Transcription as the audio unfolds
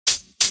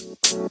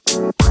What's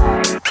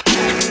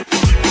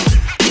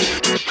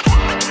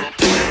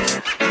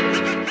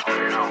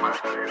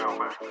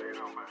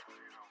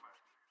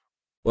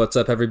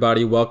up,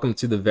 everybody? Welcome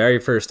to the very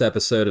first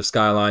episode of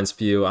Skyline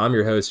Spew. I'm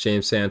your host,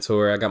 James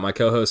Santor. I got my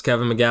co-host,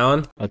 Kevin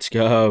McGowan. Let's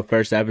go.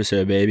 First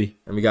episode, baby.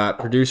 And we got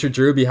producer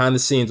Drew behind the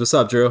scenes. What's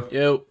up, Drew?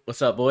 Yo,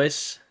 what's up,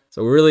 boys?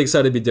 So we're really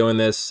excited to be doing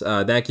this.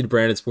 Thank you to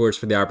Branded Sports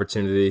for the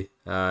opportunity.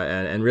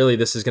 And really,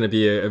 this is going to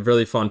be a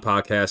really fun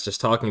podcast, just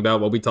talking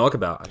about what we talk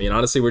about. I mean,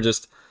 honestly, we're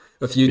just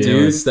a few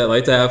dudes that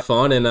like to have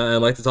fun and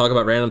like to talk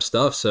about random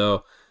stuff.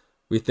 So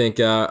we think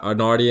our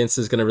audience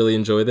is going to really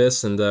enjoy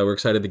this, and we're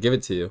excited to give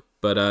it to you.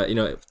 But,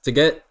 to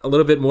get a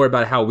little bit more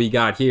about how we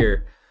got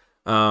here,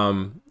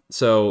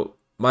 so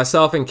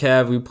myself and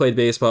Kev, we played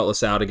baseball at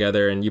LaSalle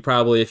together, and you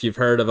probably, if you've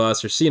heard of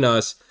us or seen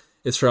us,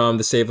 it's from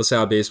the Save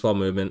LaSalle baseball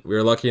movement. We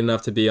were lucky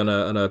enough to be on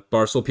a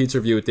Barstool Pizza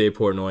review with Dave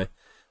Portnoy,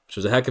 which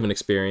was a heck of an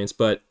experience.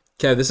 But,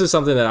 Kev, this is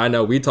something that I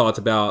know we talked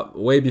about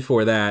way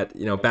before that,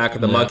 back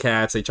at the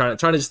Mudcats, like trying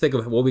to just think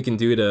of what we can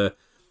do to,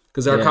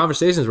 because our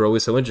conversations were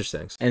always so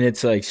interesting. And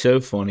it's like so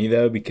funny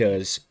though,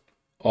 because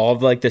all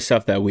of like the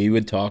stuff that we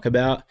would talk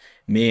about,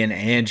 me and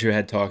Andrew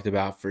had talked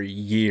about for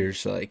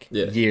years,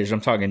 years. I'm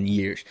talking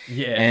years.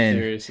 Yeah,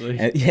 seriously.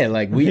 And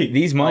like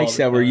these mics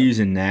that we're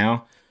using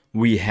now,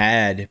 we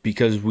had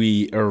because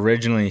we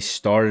originally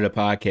started a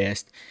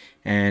podcast,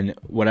 and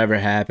whatever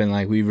happened,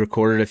 like we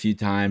recorded a few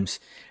times,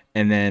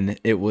 and then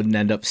it wouldn't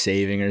end up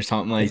saving or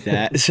something like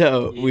that.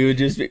 So we would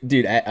just,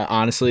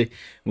 honestly,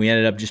 we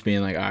ended up just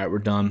being like, all right, we're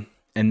done.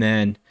 And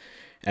then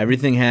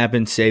everything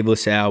happened, Save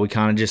LaSalle. We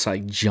kind of just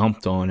like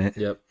jumped on it.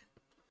 Yep.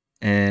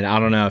 And I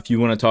don't know if you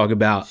want to talk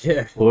about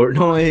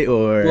Portnoy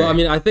or. Well, I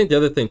mean, I think the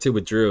other thing too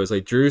with Drew is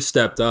like Drew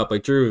stepped up.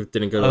 Like Drew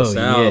didn't go to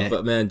LaSalle,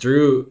 but man,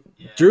 Drew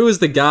is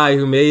the guy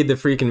who made the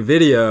freaking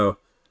video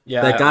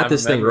that got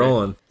this thing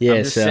rolling. Yeah,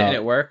 I'm just sitting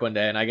at work one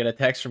day and I get a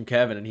text from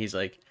Kevin and he's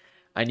like,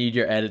 "I need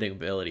your editing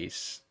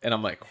abilities," and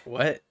I'm like,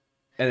 "What?"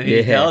 And then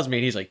he tells me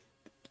and he's like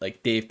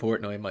Dave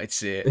Portnoy might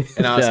see it,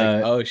 and I was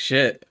like, "Oh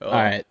shit!" All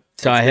right.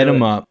 So I hit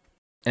him up,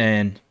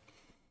 and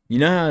you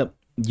know how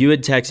you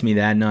had texted me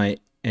that night,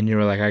 and you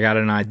were like, "I got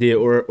an idea,"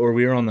 or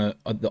we were on the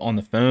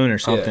phone or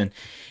something. Yeah.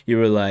 You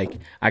were like,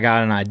 "I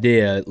got an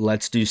idea.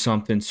 Let's do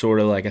something sort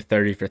of like a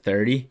 30 for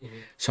 30." Mm-hmm.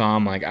 So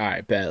I'm like, "All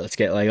right, bet. Let's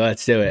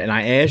do it." And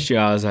I asked you,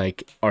 I was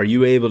like, "Are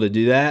you able to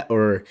do that,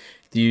 or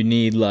do you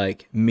need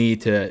like me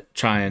to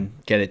try and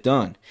get it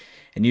done?"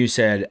 And you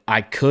said,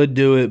 "I could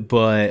do it,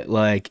 but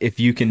like if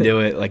you can do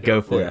it, like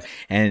go for it."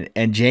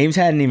 And James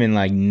hadn't even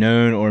like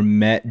known or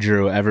met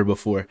Drew ever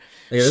before.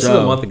 Yeah, this is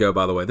a month ago,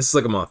 by the way. This is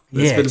like a month.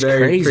 It's been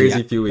very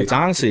crazy few weeks. It's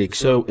honestly it's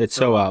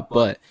so out.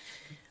 But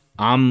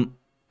I'm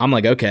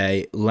like,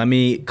 okay, let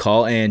me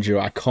call Andrew.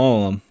 I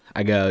call him.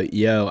 I go,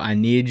 "Yo, I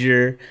need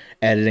your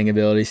editing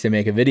abilities to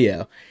make a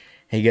video."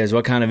 He goes,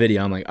 "What kind of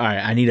video?" I'm like, "All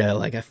right, I need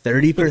a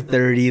 30 for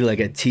 30,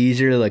 like a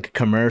teaser, like a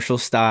commercial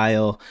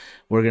style.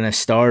 We're going to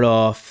start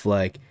off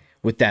like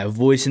with that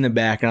voice in the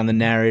background, the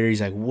narrator.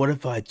 He's like, "What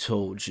if I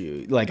told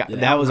you?" Like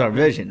that was our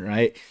vision,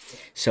 right?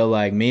 So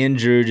like me and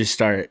Drew just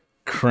start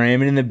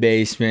cramming in the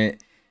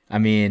basement. I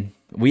mean,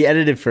 we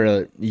edited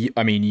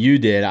you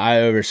did. I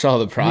oversaw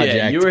the project.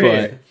 Yeah, you were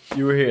here.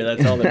 You were here.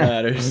 That's all that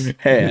matters.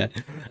 Hey,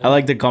 I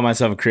like to call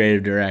myself a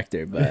creative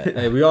director, but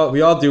hey, we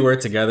all do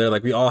work together.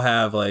 Like we all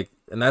have like,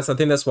 and I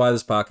think that's why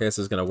this podcast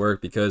is going to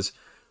work, because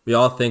we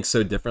all think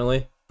so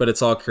differently, but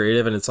it's all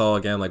creative, and it's all,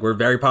 again, like we're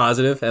very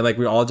positive, and like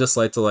we all just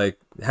like to like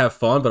have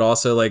fun, but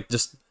also like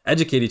just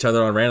educate each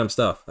other on random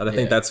stuff. And I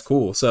think that's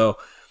cool. So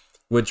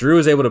what Drew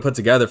was able to put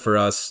together for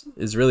us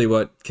is really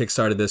what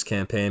kickstarted this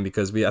campaign,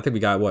 because I think we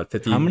got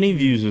 50. How many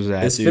views was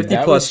that? It's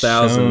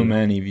 50,000. So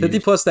many views.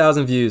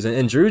 50,000 views,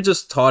 and Drew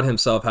just taught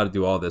himself how to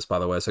do all this, by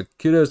the way. So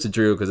kudos to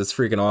Drew, because it's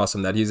freaking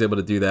awesome that he's able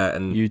to do that.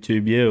 And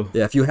YouTube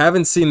yeah, if you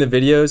haven't seen the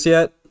videos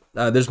yet,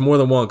 there's more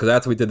than one, because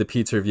after we did the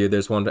pizza review,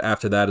 there's one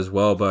after that as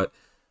well. But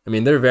I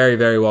mean, they're very,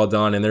 very well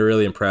done, and they're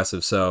really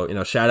impressive. So,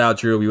 shout out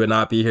Drew. We would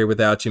not be here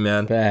without you,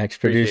 man. Facts,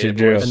 producer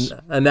Drew.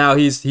 And now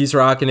he's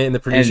rocking it in the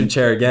producer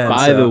chair again.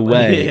 By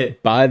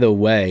the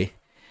way,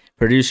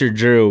 producer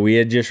Drew, we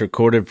had just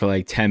recorded for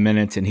like 10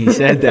 minutes, and he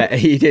said that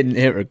he didn't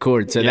hit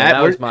record. So that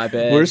was my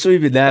bad. We're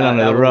sweeping that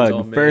under the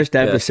rug. First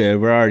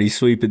episode, we're already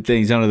sweeping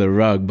things under the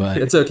rug, but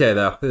it's okay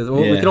though.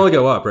 We can only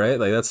go up, right?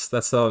 Like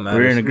that's all that matters.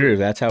 We're in a groove.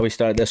 That's how we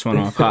start this one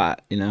off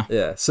hot,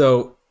 Yeah.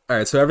 So. All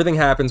right, so everything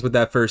happens with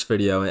that first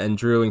video, and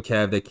Drew and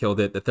Kev, they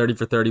killed it. The 30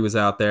 for 30 was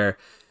out there,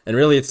 and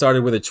really it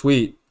started with a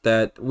tweet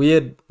that we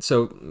had.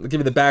 So I'll give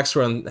you the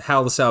backstory on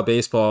how LaSalle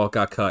baseball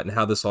got cut and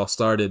how this all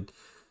started.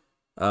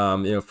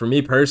 For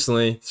me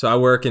personally, so I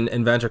work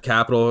in venture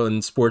capital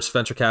and sports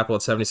venture capital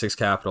at 76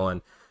 Capital,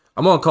 and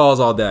I'm on calls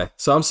all day.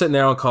 So I'm sitting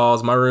there on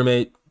calls. My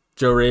roommate,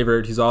 Joe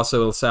Ravert, he's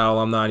also a LaSalle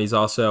alumni, and he's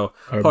also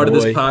part of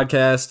this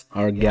podcast.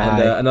 Our guy.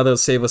 And another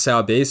Save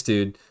LaSalle base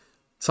dude.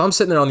 So I'm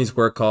sitting there on these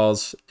work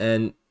calls,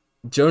 and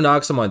Joe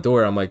knocks on my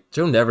door. I'm like,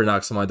 Joe never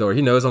knocks on my door.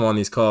 He knows I'm on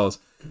these calls.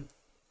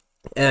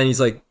 And he's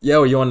like,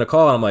 "Yo, are you on the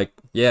call?" And I'm like,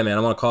 "Yeah, man,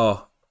 I'm on a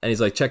call." And he's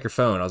like, check your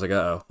phone. I was like,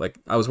 uh-oh. Like,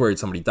 I was worried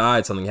somebody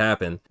died, something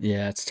happened.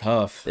 Yeah, it's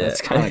tough. Yeah.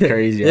 That's kind of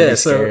crazy. Yeah,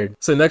 so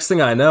next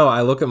thing I know,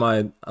 I look at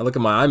my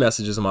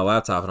iMessages on my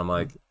laptop, and I'm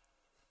like,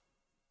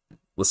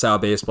 LaSalle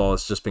baseball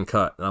has just been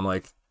cut. And I'm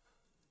like,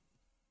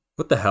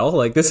 what the hell?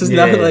 Like, this is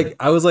not, like,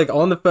 I was like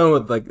on the phone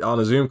with, like, on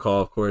a Zoom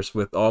call, of course,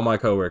 with all my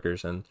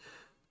coworkers, and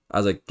I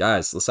was like,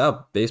 guys,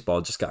 LaSalle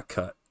baseball just got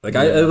cut. Like,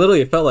 I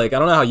literally felt like, I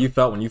don't know how you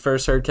felt when you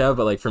first heard, Kev,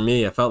 but like for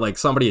me, I felt like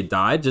somebody had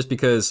died just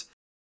because.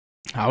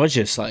 I was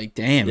just like,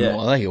 damn,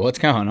 well, like, what's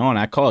going on?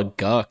 I called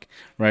Guck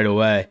right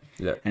away.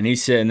 Yeah. And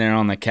he's sitting there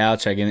on the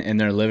couch, like in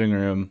their living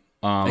room.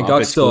 And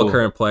Guck's still a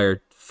current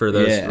player for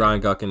those. Yeah. Ryan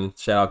Guck, and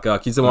shout out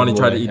Guck. He's the one who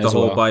tried to eat the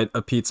whole bite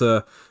of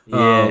pizza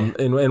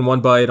in one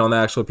bite on the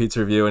actual pizza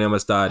review, and he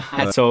almost died.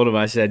 I told him,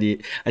 I said,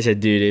 dude,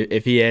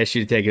 if he asked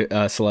you to take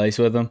a slice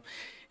with him,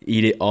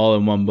 eat it all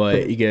in one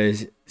bite. He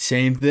goes,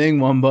 same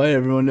thing, one bite,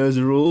 everyone knows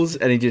the rules.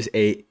 And he just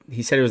ate.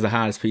 He said it was the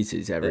hottest pizza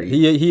he's ever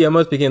eaten. He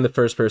almost became the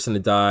first person to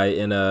die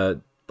in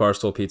a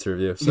Barstool pizza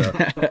review. So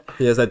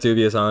he has that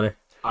dubious honor.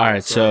 All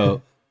right,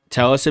 so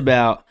tell us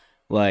about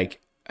like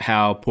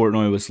how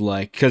Portnoy was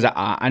like, because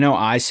I know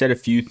I said a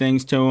few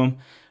things to him,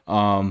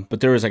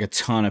 but there was like a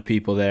ton of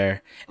people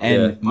there.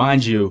 And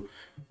mind you,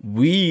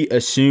 we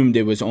assumed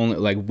it was only,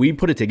 like, we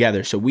put it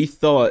together. So we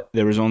thought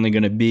there was only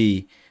going to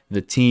be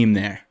the team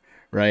there,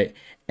 right?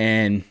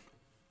 And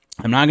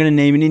I'm not going to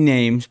name any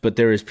names, but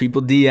there was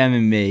people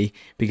DMing me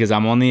because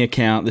I'm on the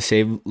account, the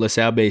Save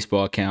LaSalle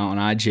Baseball account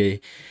on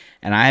IG,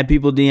 and I had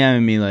people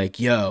DMing me like,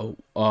 yo,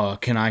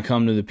 can I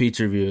come to the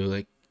pizza review?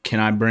 Like, can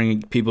I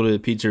bring people to the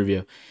pizza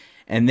review?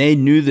 And they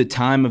knew the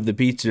time of the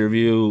pizza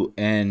review,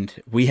 and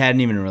we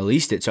hadn't even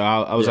released it. So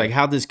I was like,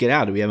 how'd this get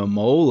out? Do we have a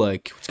mole?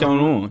 Like, what's going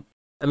on?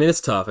 I mean,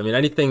 it's tough. I mean,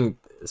 anything,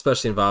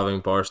 especially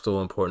involving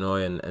Barstool and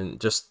Portnoy, and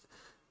just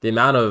the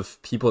amount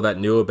of people that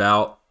knew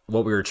about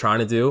what we were trying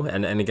to do.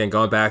 And again,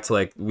 going back to,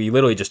 like, we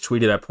literally just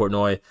tweeted at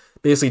Portnoy,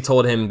 basically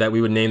told him that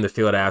we would name the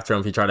field after him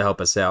if he tried to help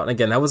us out. And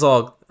again, that was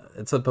all,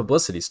 it's a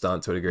publicity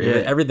stunt to a degree. Yeah.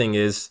 Everything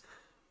is,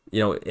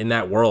 in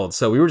that world.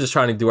 So we were just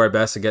trying to do our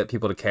best to get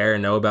people to care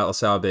and know about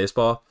LaSalle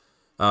baseball.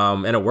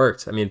 And it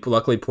worked. I mean,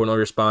 luckily Portnoy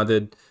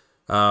responded.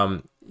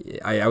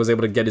 I was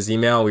able to get his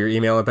email. We were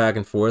emailing back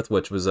and forth,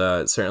 which was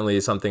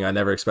certainly something I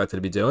never expected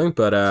to be doing.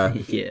 But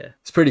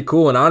it's pretty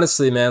cool. And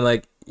honestly, man,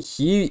 like,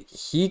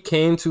 he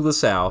came to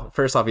LaSalle.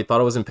 First off, he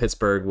thought it was in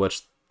Pittsburgh,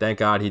 which thank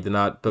God he did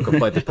not book a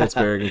flight to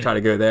Pittsburgh and try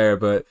to go there.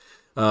 But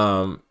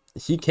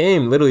he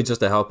came literally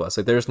just to help us.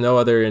 Like, there's no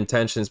other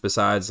intentions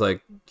besides,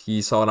 like,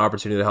 he saw an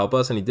opportunity to help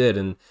us, and he did.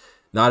 And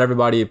not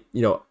everybody,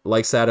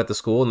 likes that at the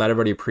school. Not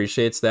everybody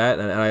appreciates that.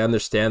 And I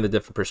understand the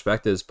different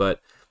perspectives,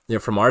 but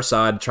from our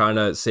side, trying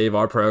to save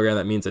our program,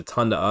 that means a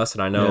ton to us.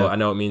 And I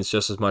know it means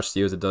just as much to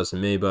you as it does to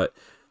me, but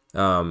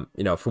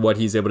for what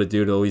he's able to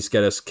do to at least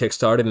get us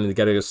kickstarted and to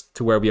get us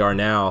to where we are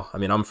now, I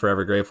mean, I'm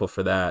forever grateful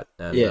for that.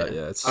 And,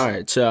 it's all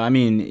right. So, I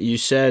mean, you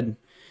said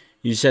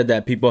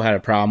that people had a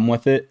problem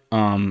with it.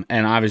 And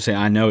obviously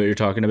I know what you're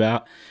talking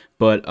about,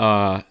 but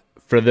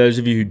for those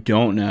of you who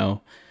don't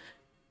know,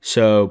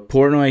 so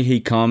Portnoy, he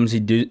comes, he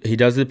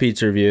does the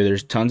pizza review.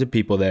 There's tons of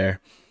people there.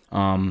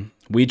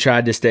 We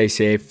tried to stay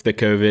safe, the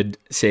COVID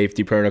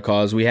safety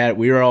protocols. We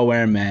were all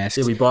wearing masks.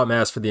 Yeah, we bought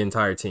masks for the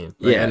entire team.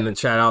 Right? Yeah. And then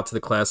shout out to the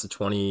class of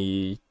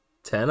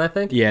 2010, I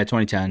think. Yeah,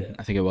 2010,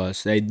 I think it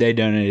was. They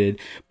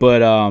donated.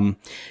 But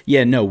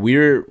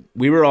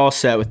we were all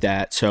set with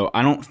that. So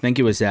I don't think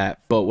it was that.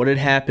 But what had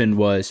happened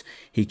was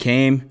he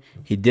came,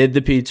 he did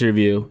the pizza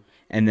review,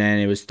 and then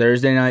it was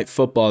Thursday night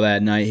football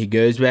that night. He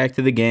goes back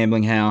to the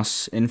gambling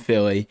house in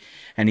Philly,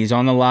 and he's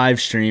on the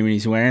live stream, and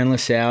he's wearing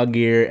LaSalle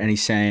gear, and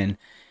he's saying,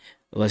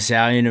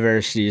 LaSalle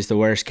University is the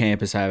worst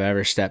campus I've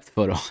ever stepped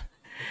foot on.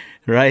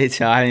 Right?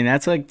 So, I mean,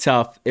 that's, like,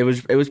 tough. It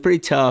was pretty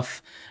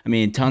tough. I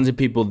mean, tons of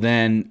people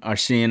then are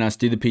seeing us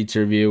do the pizza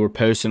review. We're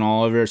posting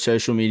all over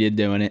social media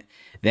doing it.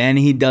 Then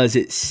he does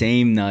it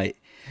same night.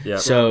 Yeah.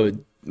 So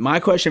my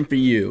question for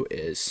you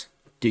is,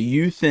 do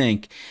you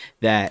think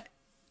that,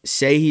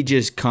 say he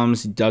just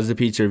comes, does the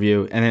pizza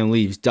review, and then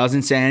leaves,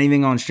 doesn't say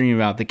anything on stream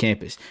about the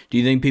campus, do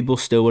you think people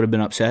still would have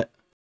been upset?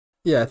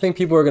 Yeah, I think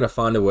people are going to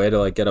find a way to,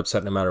 like, get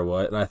upset no matter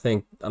what. And I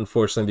think,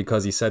 unfortunately,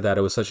 because he said that,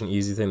 it was such an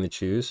easy thing to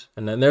choose.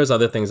 And then there's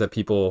other things that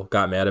people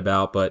got mad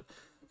about. But,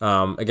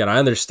 again, I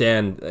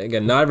understand.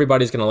 Again, not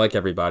everybody's going to like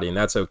everybody, and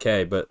that's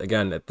okay. But,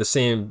 again, the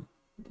same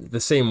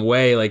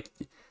way, like,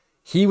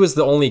 he was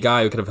the only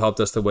guy who could have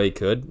helped us the way he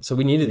could. So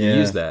we needed to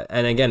use that.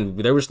 And, again,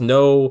 there was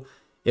no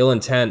ill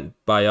intent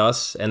by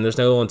us, and there's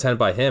no ill intent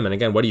by him. And,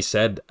 again, what he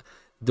said,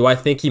 do I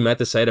think he meant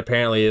to say it?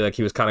 Apparently, like,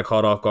 he was kind of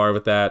caught off guard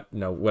with that.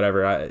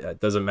 Whatever.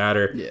 It doesn't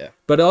matter. Yeah.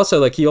 But also,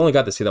 like, he only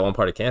got to see that one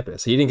part of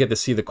campus. He didn't get to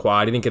see the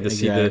quad. He didn't get to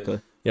see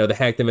the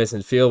Hankton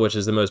Vincent Field, which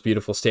is the most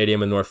beautiful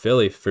stadium in North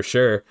Philly for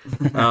sure.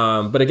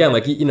 But again,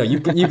 like,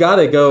 you got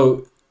to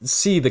go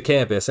see the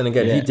campus. And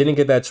again, he didn't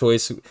get that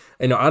choice.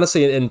 And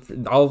honestly,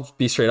 and I'll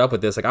be straight up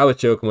with this. Like, I was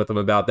joking with him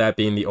about that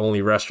being the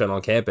only restaurant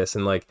on campus,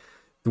 and, like,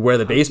 where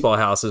the baseball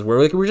house is.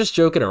 We're just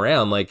joking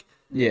around. Like,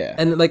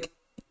 and, like,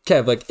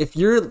 Kev, like if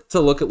you're to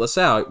look at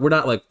LaSalle, we're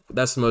not like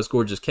that's the most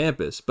gorgeous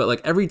campus, but like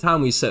every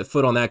time we set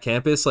foot on that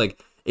campus, like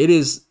it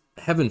is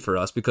heaven for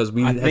us because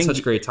we had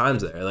such great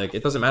times there. Like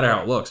it doesn't matter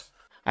how it looks.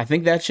 I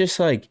think that's just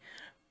like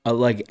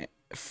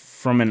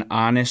from an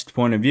honest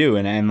point of view,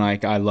 and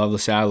like I love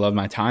LaSalle, I love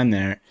my time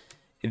there.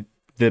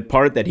 The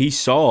part that he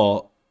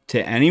saw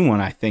to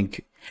anyone, I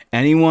think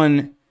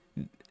anyone,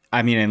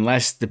 I mean,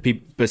 unless the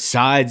people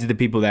besides the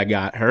people that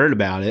got heard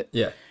about it,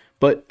 yeah.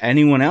 But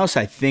anyone else,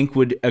 I think,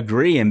 would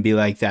agree and be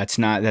like,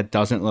 that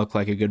doesn't look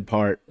like a good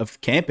part of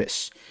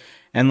campus.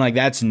 And like,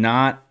 that's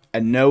not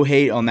no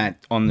hate on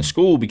the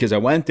school because I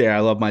went there. I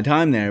love my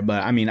time there.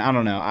 But I mean, I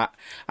don't know.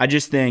 I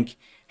just think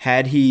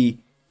had he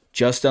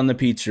just done the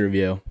pizza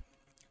review,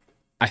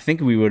 I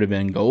think we would have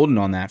been golden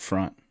on that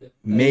front.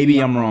 Maybe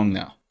I'm wrong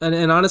though.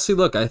 And honestly,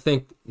 look, I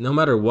think no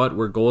matter what,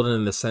 we're golden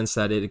in the sense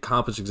that it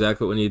accomplished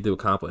exactly what we needed to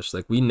accomplish.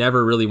 Like, we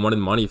never really wanted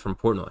money from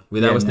Portnoy.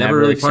 That was never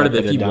really part of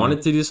it. If he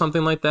wanted to do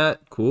something like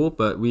that, cool,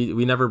 but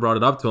we never brought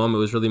it up to him. It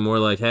was really more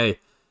like, hey,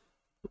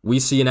 we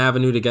see an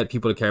avenue to get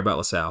people to care about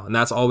LaSalle, and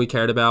that's all we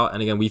cared about.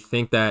 And again, we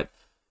think that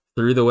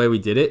through the way we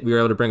did it, we were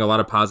able to bring a lot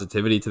of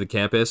positivity to the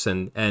campus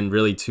and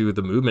really to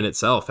the movement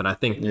itself. And I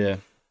think,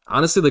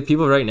 honestly, like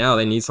people right now,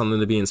 they need something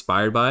to be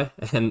inspired by.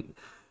 And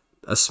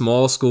a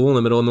small school in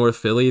the middle of North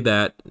Philly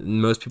that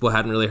most people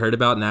hadn't really heard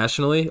about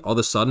nationally, all of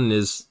a sudden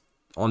is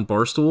on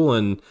Barstool,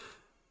 and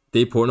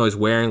Dave Portnoy's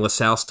wearing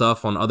LaSalle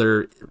stuff on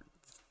other,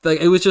 like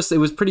it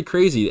was pretty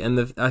crazy.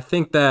 And I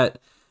think that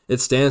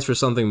it stands for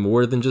something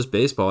more than just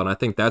baseball, and I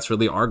think that's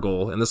really our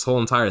goal in this whole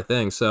entire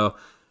thing. So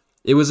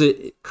it was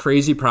a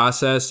crazy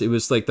process. It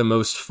was like the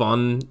most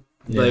fun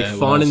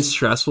and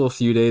stressful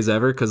few days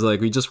ever because like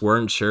we just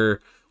weren't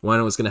sure when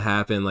it was gonna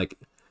happen, like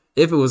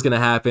if it was gonna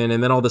happen,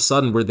 and then all of a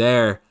sudden we're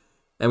there.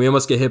 And we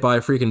almost get hit by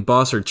a freaking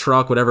bus or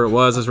truck, whatever it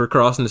was, as we're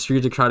crossing the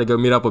street to try to go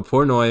meet up with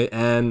Portnoy.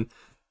 And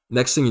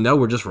next thing you know,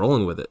 we're just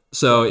rolling with it.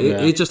 So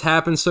it just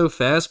happened so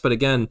fast. But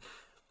again,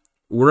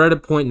 we're at a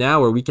point now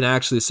where we can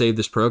actually save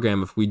this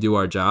program if we do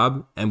our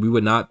job. And we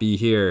would not be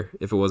here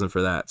if it wasn't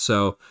for that.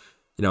 So,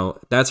 you know,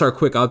 that's our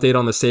quick update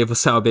on the Save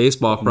LaSalle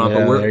baseball front.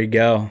 Yeah, but there you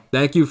go.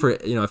 Thank you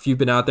for, you know, if you've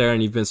been out there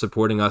and you've been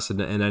supporting us in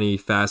any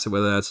facet,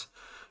 whether that's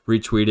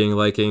retweeting,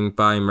 liking,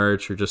 buying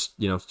merch, or just,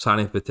 you know,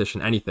 signing a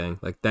petition, anything.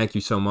 Like, thank you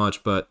so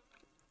much. But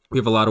we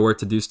have a lot of work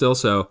to do still,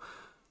 so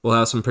we'll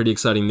have some pretty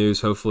exciting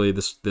news hopefully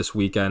this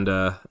weekend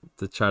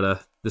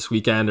this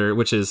weekend, or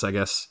which is I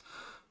guess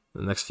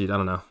the next few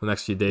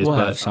days. We'll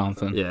but have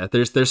something. Yeah,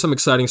 there's some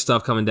exciting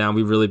stuff coming down.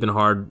 We've really been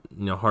hard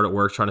at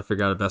work trying to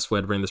figure out the best way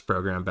to bring this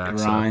program back.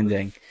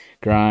 Grinding,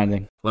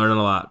 learning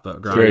a lot,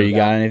 but grinding. Sure, you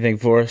got anything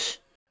for us?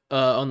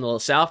 On the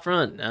LaSalle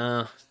front,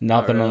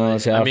 nothing really. On the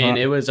LaSalle front. I mean,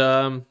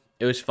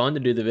 it was fun to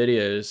do the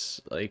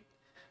videos. Like,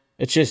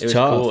 it's just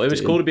tough. Cool. It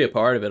was cool to be a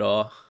part of it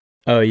all.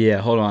 Oh yeah,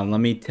 hold on. Let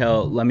me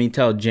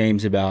tell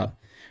James about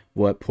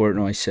what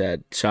Portnoy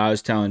said. So I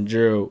was telling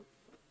Drew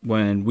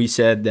when we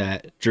said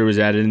that Drew was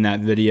editing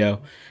that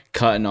video,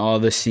 cutting all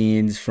the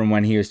scenes from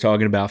when he was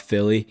talking about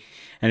Philly,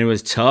 and it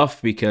was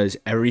tough because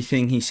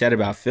everything he said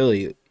about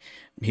Philly,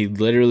 he'd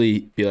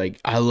literally be like,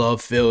 "I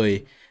love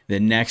Philly." The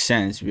next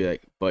sentence would be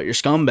like, "But you're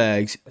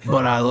scumbags,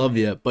 but I love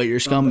you, but you're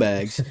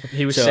scumbags."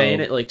 He was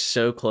saying it like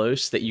so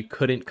close that you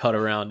couldn't cut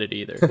around it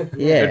either.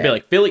 Yeah. It'd be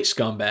like, "Philly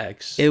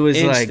scumbags." It was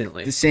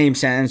instantly. Like the same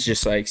sentence,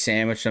 just like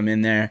sandwiched them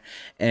in there.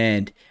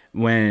 And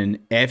when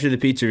after the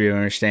pizza review, we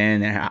were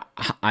standing there,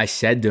 I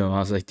said to him, I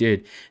was like, "Dude,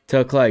 it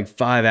took like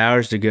 5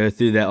 hours to go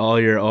through that all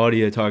your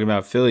audio talking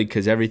about Philly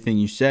because everything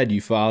you said,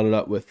 you followed it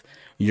up with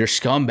your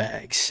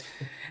scumbags."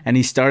 And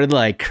he started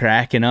like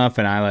cracking up,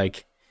 and I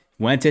like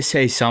went to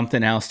say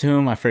something else to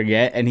him, I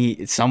forget,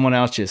 and someone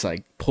else just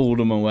like pulled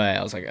him away.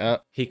 I was like, "Oh."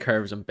 He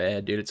curves him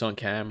bad, dude. It's on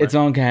camera. It's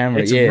on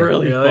camera. It's yeah.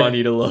 really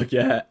funny to look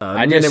at.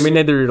 We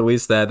need to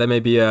release that. That may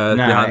be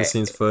behind the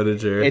scenes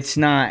footage, or it's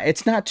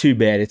not too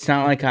bad. It's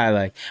not like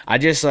I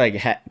just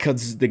like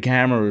because the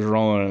camera was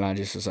rolling and I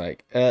just was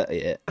like,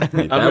 yeah.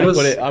 I'm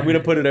gonna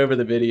put it over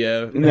the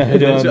video. No,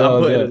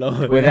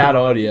 don't. Without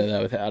audio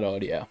though. Without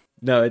audio.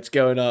 No, it's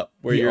going up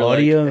where you're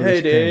audio like,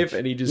 "Hey, Dave,"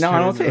 and he just I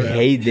don't say around.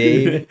 "Hey,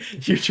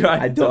 Dave." You try.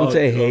 I don't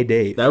say "Hey,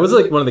 Dave." That was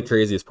like one of the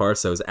craziest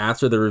parts. Though, was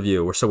after the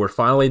review. We're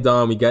finally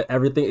done. We got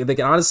everything. Like,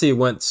 honestly, it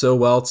went so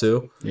well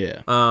too.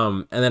 Yeah.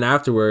 And then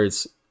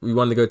afterwards, we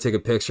wanted to go take a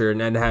picture,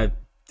 and then have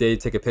Dave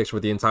take a picture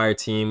with the entire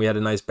team. We had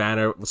a nice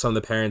banner some of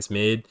the parents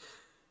made,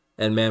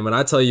 and man, when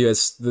I tell you,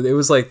 it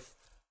was like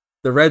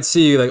the Red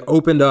Sea like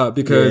opened up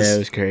because it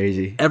was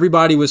crazy.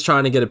 Everybody was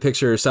trying to get a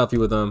picture or selfie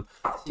with him.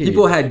 Dude.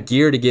 People had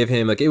gear to give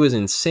him. Like, it was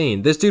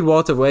insane. This dude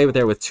walked away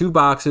with 2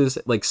 boxes,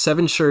 like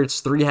 7 shirts,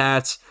 3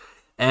 hats,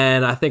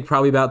 and I think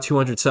probably about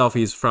 200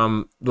 selfies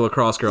from the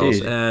lacrosse girls.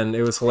 Dude, and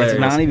it was hilarious.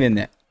 It's not even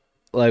that.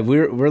 Like,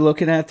 we're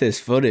looking at this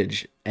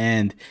footage,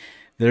 and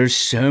there's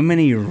so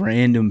many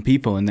random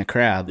people in the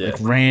crowd, like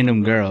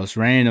random girls,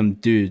 random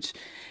dudes.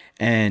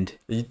 And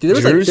there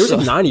was like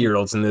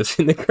 90-year-olds in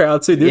the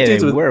crowd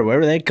too. Where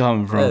were they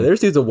coming from? Yeah, there's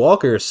dudes with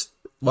walkers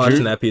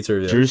watching that pizza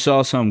review. Drew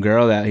saw some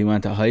girl that he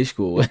went to high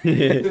school with.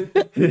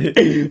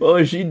 What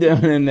was she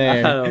doing in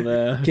there? I don't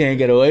know. Can't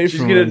get away She's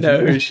from gonna him.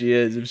 know who she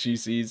is if she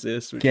sees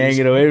this. Can't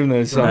get away from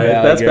those. Sun Right,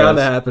 Valley that's bound girls.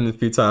 to happen a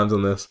few times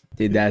on this.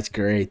 Dude, that's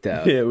great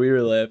though. Yeah, we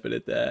were laughing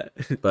at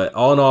that. But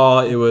all in all,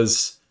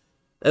 it's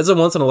a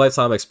once in a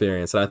lifetime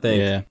experience, and I think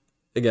Yeah.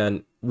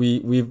 again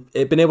we've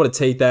been able to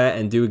take that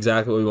and do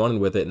exactly what we wanted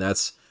with it, and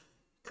that's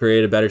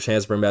create a better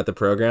chance to bring back the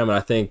program. And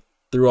I think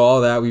through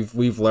all that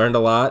we've learned a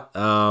lot.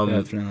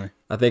 Definitely.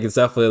 I think it's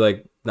definitely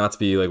like, not to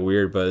be like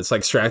weird, but it's like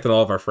extracting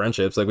all of our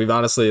friendships. Like we've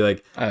honestly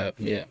like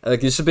Yeah.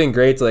 like it's just been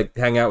great to like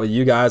hang out with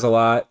you guys a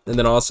lot, and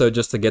then also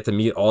just to get to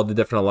meet all the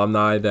different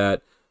alumni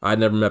that I'd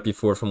never met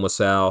before from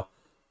LaSalle,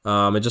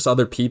 and just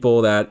other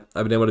people that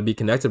I've been able to be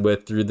connected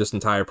with through this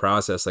entire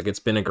process. Like it's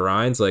been a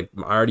grind. Like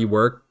I already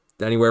work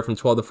anywhere from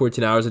 12 to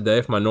 14 hours a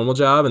day for my normal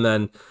job, and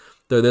then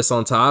throw this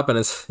on top, and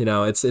it's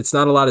it's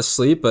not a lot of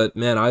sleep, but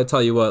man, I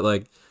tell you what,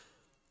 like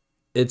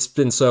it's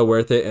been so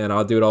worth it, and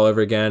I'll do it all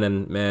over again.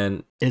 And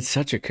man, It's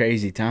such a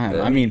crazy time.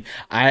 Yeah. I mean,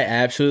 I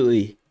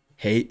absolutely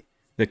hate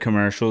the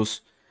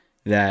commercials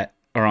that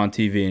are on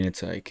TV and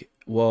it's like,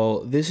 well,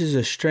 this is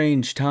a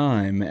strange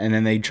time. And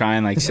then they try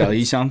and like sell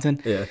you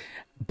something. yeah.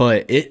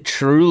 But it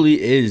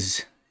truly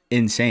is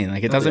insane.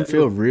 Like it doesn't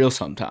feel real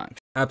sometimes.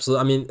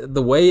 Absolutely. I mean,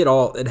 the way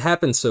it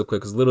happened so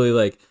quick, because literally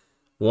like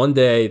one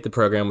day the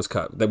program was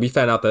cut. That we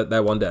found out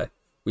that one day.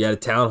 We had a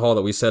town hall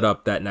that we set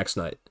up that next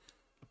night.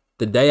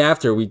 The day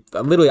after,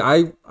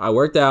 I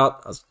worked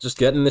out. I was just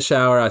getting in the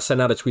shower. I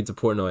sent out a tweet to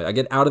Portnoy. I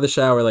get out of the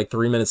shower like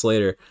 3 minutes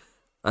later.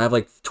 I have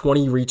like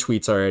 20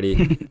 retweets already.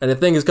 And the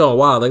thing is going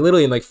wild, like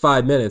literally in like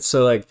 5 minutes.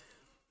 So like,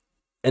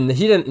 and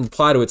he didn't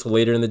reply to it till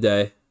later in the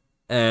day.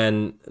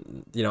 And,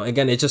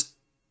 again, it just,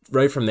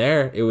 right from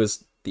there, it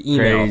was the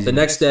email. Crazy. The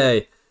next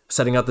day,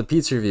 setting out the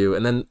pizza review.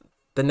 And then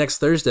the next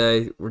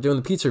Thursday, we're doing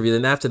the pizza review.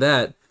 Then after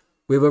that,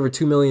 we have over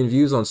 2 million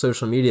views on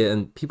social media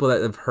and people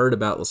that have heard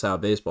about LaSalle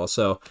baseball.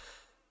 So,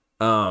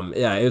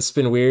 yeah, it's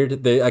been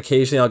weird.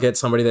 Occasionally I'll get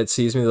somebody that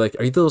sees me like,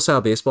 "Are you the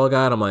LaSalle baseball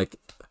guy?" And I'm like,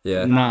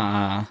 "Yeah."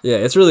 Nah. Yeah,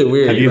 it's really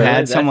weird. Have you but-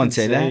 had That's someone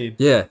say that? insane.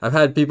 Yeah, I've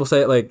had people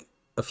say it like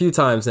a few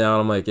times now,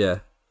 and I'm like, "Yeah."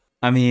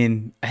 I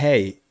mean,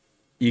 hey,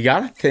 you got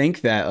to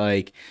think that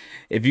like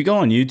if you go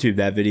on YouTube,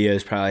 that video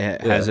is probably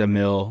has a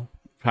mill,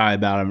 probably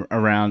about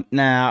around,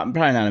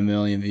 probably not a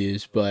million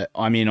views, but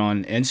I mean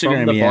on Instagram,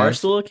 From the he has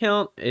Barstool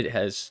account, it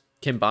has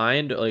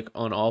combined like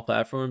on all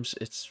platforms.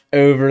 It's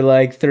over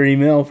like 3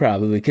 mil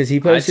probably because he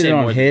I'd posted say it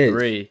more on than his.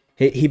 3.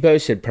 He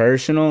posted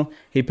personal.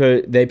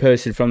 They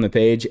posted from the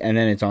page, and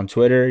then it's on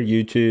Twitter,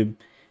 YouTube.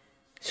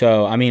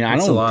 So I mean, I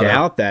That's a don't lot of-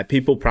 doubt that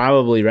people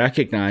probably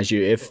recognize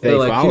you if they They're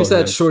like, follow who's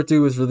that us. short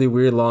dude with really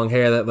weird long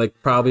hair that like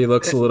probably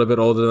looks a little bit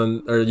older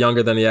than or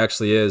younger than he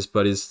actually is,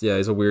 but he's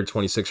a weird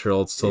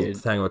 26-year-old still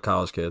Dude. hanging with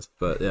college kids.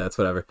 But yeah, it's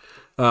whatever.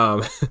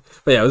 But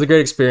yeah, it was a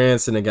great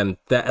experience, and again,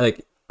 that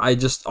like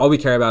all we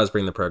care about is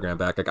bringing the program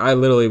back. Like I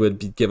literally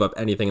would give up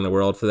anything in the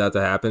world for that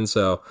to happen.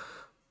 So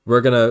we're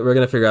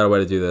gonna figure out a way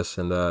to do this,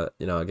 and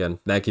again,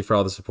 thank you for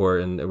all the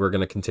support, and we're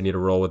gonna continue to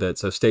roll with it.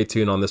 So stay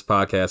tuned on this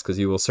podcast because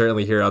you will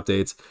certainly hear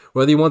updates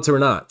whether you want to or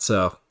not.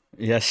 So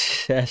Yes,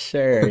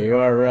 sir. You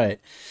are right.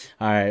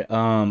 All right.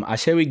 I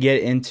say we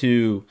get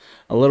into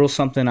a little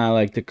something I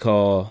like to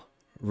call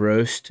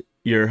roast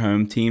your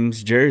home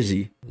team's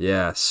jersey.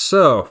 yeah,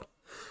 so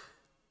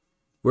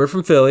we're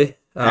from Philly.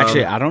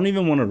 Actually, I don't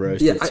even want to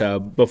roast yeah, it. So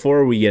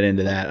before we get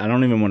into that, I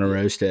don't even want to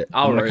roast it.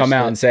 I'll I'm gonna roast come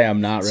out it. and say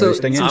I'm not So-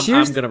 roasting so it.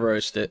 here's- I'm gonna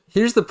roast it.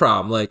 here's the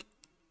problem. Like,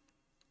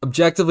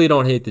 objectively,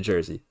 don't hate the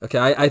jersey. Okay,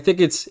 I think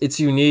it's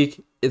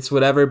unique. It's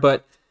whatever.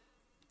 But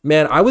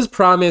man, I was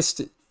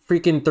promised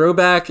freaking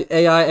throwback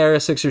AI era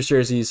Sixers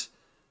jerseys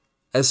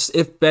as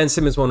if Ben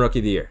Simmons won Rookie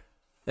of the Year.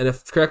 And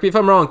correct me if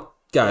I'm wrong,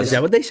 guys. Is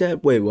that what they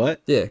said? Wait,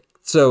 what? Yeah.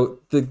 So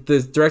the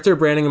director of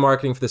branding and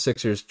marketing for the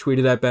Sixers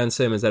tweeted at Ben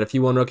Simmons that if he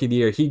won Rookie of the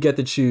Year, he'd get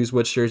to choose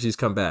which jerseys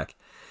come back.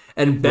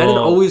 And Ben had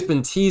Whoa. always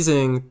been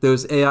teasing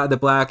the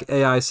black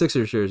AI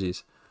Sixers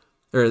jerseys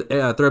or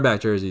throwback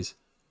jerseys.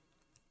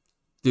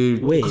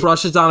 Dude, Wait.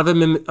 crushes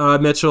Donovan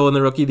Mitchell in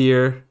the Rookie of the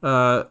Year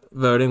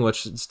voting,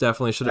 which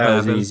definitely should have That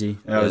was happened. easy.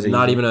 That was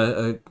Not easy. even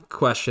a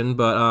question,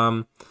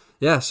 but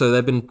yeah. So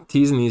they've been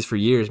teasing these for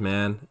years,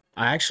 man.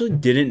 I actually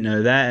didn't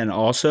know that, and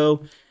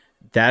also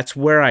that's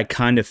where I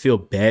kind of feel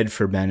bad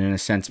for Ben in a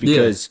sense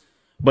because,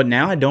 but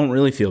now I don't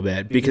really feel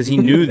bad because he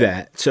knew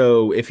that.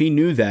 So if he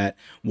knew that,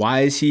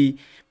 why is he?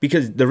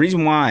 Because the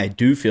reason why I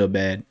do feel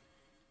bad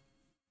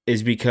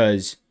is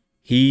because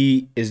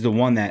he is the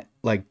one that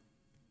like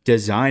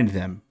designed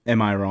them.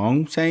 Am I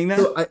wrong saying that?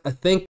 So I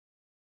think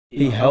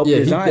He helped yeah,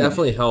 he design them.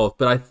 definitely helped.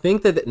 But I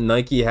think that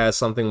Nike has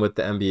something with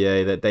the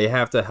NBA that they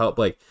have to help.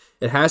 Like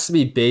it has to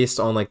be based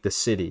on like the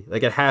city.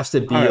 Like it has to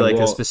be All right, like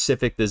well, a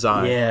specific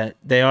design. Yeah,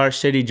 they are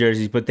city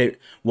jerseys, but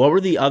what were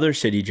the other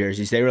city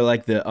jerseys? They were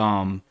like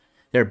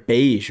they're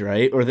beige,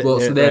 right? Or Well,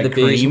 so they had the like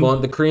beige cream?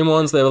 one, the cream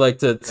ones. They were like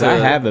to I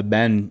have a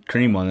Ben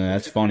cream one, and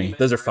that's funny.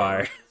 those are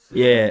fire.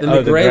 Yeah, And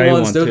the gray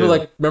ones, one those too. were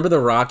like, remember the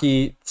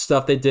Rocky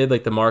stuff they did,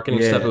 like the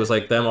marketing stuff. Yeah. It was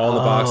like them all in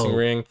the boxing Oh.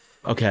 ring.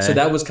 okay. So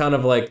that was kind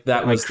of like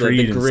that Like was the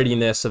Creed and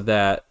grittiness of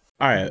that.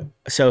 All right.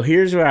 So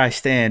here's where I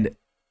stand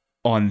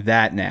on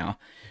that now.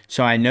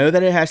 So I know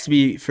that it has to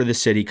be for the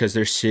city because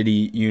they're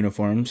city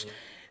uniforms.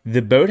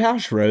 The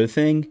Boathouse Row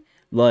thing,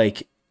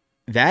 like,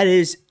 that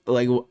is,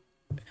 like,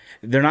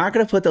 they're not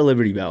going to put the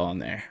Liberty Bell on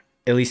there.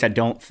 At least I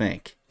don't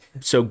think.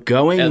 So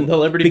going... And the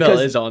Liberty Bell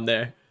is on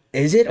there.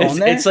 Is it on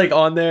there? It's like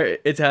on there.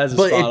 It has a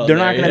but spot on they're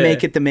there. not going to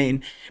make it the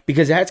main...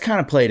 Because that's kind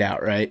of played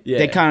out, right? Yeah.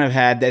 They kind of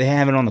had... They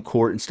have it on the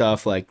court and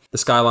stuff. Like, The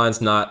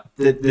skyline's not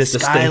the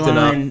distinct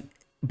skyline... enough.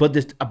 But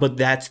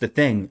that's the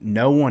thing.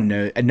 No one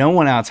knows. No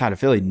one outside of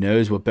Philly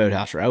knows what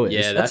Boathouse Row is.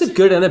 Yeah, That's a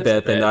good and a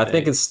bad thing. Though. I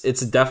think it's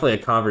definitely a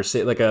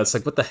conversation. Like it's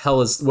like what the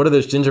hell is what are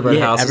those gingerbread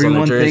houses on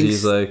the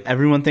jerseys? Like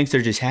everyone thinks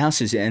they're just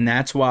houses, and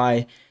that's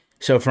why.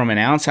 So from an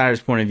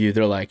outsider's point of view,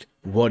 they're like,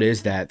 "What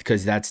is that?"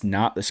 Because that's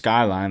not the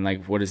skyline.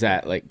 Like, what is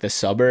that? Like the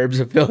suburbs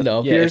of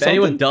Philadelphia? Yeah, or if something?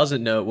 anyone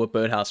doesn't know what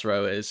Boathouse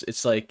Row is,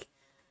 it's like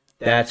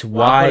That's I'll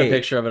why. put a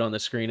picture of it on the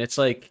screen. It's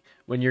like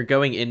when you're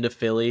going into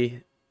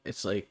Philly,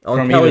 it's like on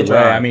From Kelly either way,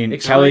 Drive. I mean,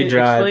 Kelly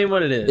Drive. Explain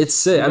what it is. It's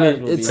sick. I You guys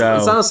mean, will it's be-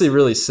 honestly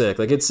really sick.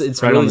 Like it's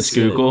Right really on the sick.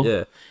 Schuylkill?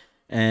 Yeah.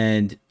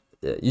 And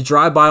Yeah, you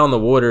drive by on the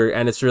water,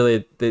 and it's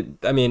really.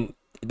 I mean,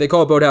 they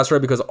call it Boathouse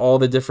Road because all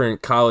the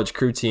different college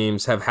crew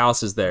teams have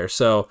houses there.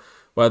 So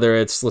whether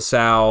it's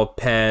LaSalle,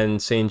 Penn,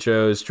 St.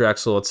 Joe's,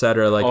 Drexel,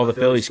 etc., like all the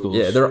Philly schools.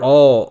 yeah, they're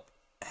all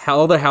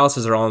their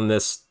houses are on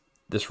this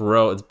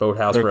row. It's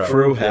Boathouse They're Row.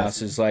 crew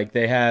houses. Like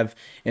they have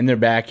in their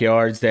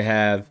backyards, they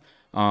have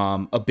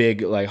a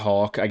big like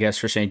hawk, I guess,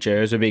 for St.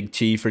 Joe's, a big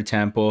T for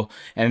Temple,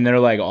 and they're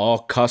like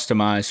all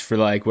customized for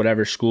like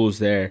whatever school's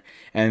there,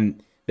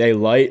 and they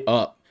light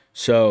up.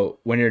 So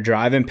when you're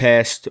driving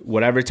past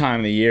whatever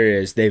time of the year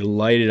is, they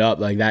light it up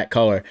like that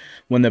color.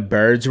 When the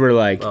birds were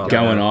like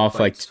going off,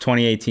 like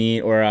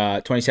 2018 or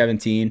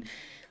 2017,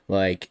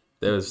 like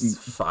There was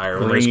fire.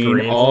 When there's green,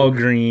 green. all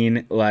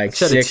green, like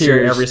Shed a tear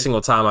Sixers. every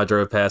single time I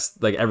drove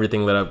past. Like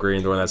everything lit up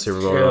green during that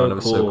Super Bowl run. It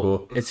was so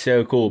cool. It's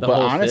so cool. the But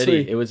whole honestly,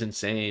 city, it was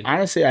insane.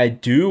 honestly, I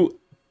do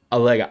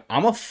like.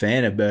 I'm a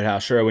fan of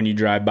Boathouse Row when you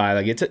drive by.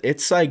 Like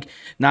it's like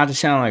not to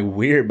sound like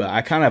weird, but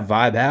I kind of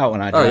vibe out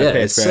when I drive yeah,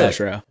 past it's Boathouse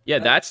sick. Row. Yeah,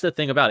 that's the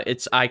thing about it.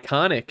 It's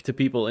iconic to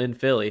people in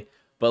Philly,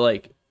 but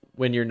like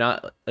when you're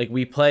not, like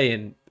we play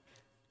in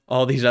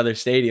all these other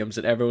stadiums,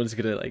 and everyone's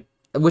gonna like.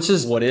 Which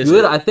is What is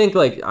good. it? I think,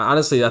 like,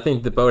 honestly, I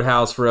think the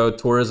Boathouse Road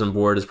Tourism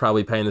Board is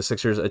probably paying the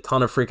Sixers a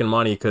ton of freaking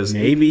money because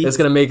Maybe. it's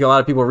going to make a lot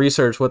of people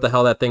research what the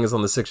hell that thing is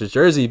on the Sixers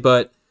jersey.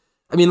 But,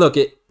 I mean, look,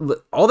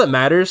 all that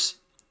matters,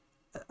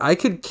 I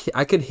could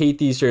hate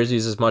these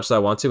jerseys as much as I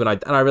want to, and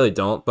I really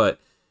don't. But,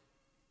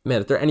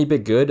 man, if they're any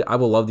bit good, I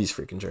will love these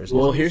freaking jerseys.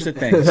 Well, here's the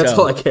thing. That's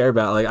so, all I care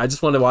about. Like, I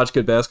just want to watch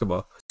good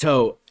basketball.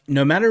 so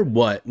no matter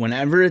what,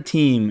 whenever a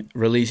team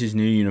releases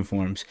new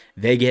uniforms,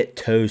 they get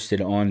toasted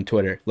on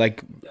Twitter.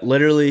 Like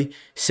literally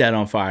set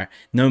on fire.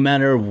 No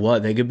matter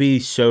what, they could be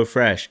so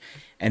fresh.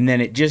 And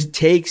then it just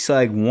takes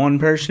like one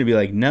person to be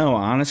like, no,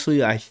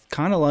 honestly, I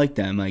kind of like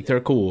them. Like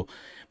they're cool.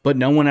 But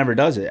no one ever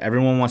does it.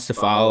 Everyone wants to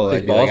follow.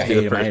 Like, Like, balls I be hate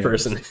the him, I hate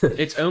first him. person.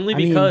 It's only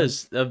mean-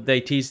 because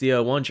they tease the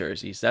 01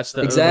 jerseys. That's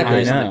the Exactly. only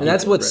reason I know. that And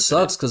that's people what rip it.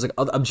 sucks because, like,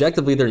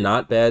 objectively, they're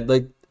not bad.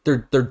 Like,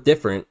 they're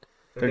different.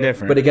 They're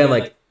different. But again,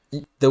 like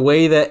the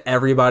way that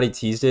everybody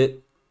teased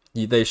it,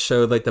 they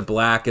showed like the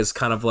black is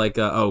kind of like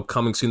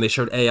coming soon. They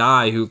showed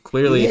AI, who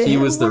clearly he Yeah,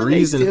 was the what are they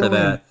reason for doing?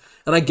 that.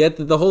 And I get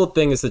that the whole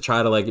thing is to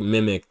try to like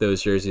mimic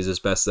those jerseys as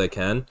best as they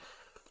can.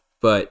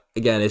 But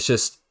again, it's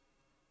just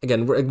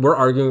we're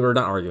arguing. We're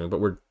not arguing, but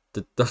we're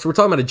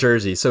talking about a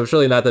jersey, so it's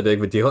really not that big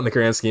of a deal in the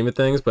grand scheme of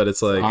things. But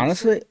it's like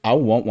honestly, I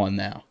want one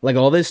now. Like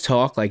all this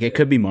talk, like it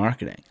could be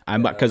marketing.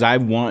 Because I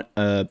want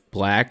a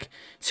black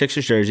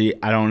Sixers jersey.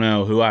 I don't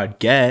know who I'd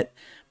get,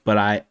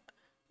 but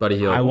Buddy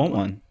Hield. I want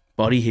one.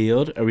 Buddy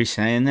Hield. Are we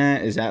saying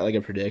that? Is that like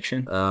a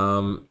prediction?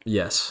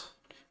 Yes.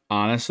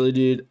 Honestly,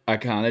 dude, I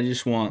kind of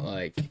just want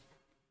like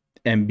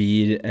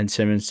Embiid and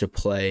Simmons to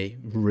play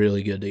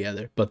really good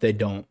together, but they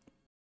don't.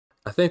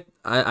 I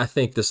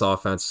think this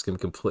offense is gonna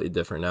be completely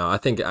different now. I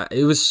think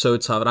it was so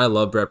tough, and I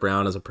love Brett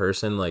Brown as a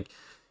person. Like,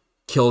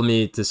 killed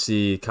me to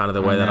see kind of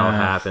the way that all know.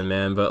 happened,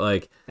 man. But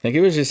like, I think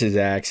it was just his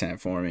accent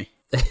for me.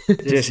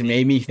 It just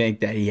made me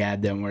think that he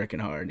had them working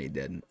hard and he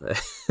didn't.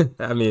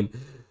 I mean,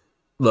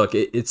 look,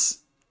 it's.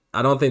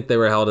 I don't think they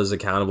were held as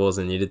accountable as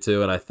they needed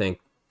to, and I think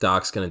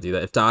Doc's gonna do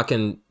that.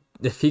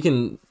 If he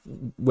can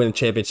win a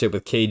championship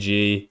with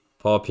KG,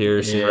 Paul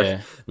Pierce,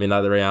 Yeah. I mean,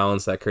 not that Ray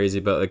Allen's that crazy,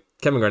 but like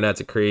Kevin Garnett's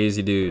a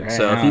crazy dude. Ray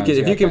So if Allen's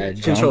you got can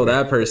that control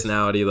jumper. that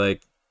personality,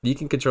 like you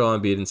can control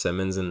Embiid and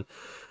Simmons, and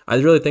I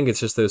really think it's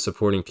just those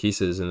supporting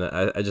pieces, and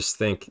I just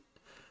think.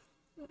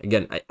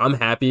 Again, I'm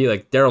happy.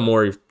 Like Daryl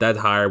Morey, that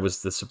hire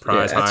was the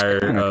surprise hire.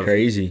 That's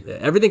crazy.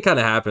 Everything kind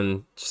of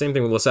happened. Same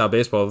thing with LaSalle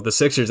baseball. The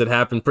Sixers, it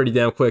happened pretty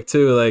damn quick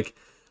too. Like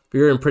we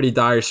were in pretty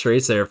dire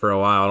straits there for a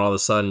while, and all of a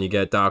sudden you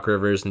get Doc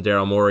Rivers and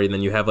Daryl Morey, and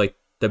then you have like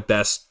the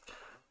best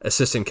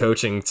assistant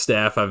coaching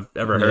staff I've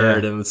ever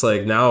heard, and it's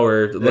like now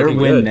they're looking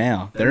win good.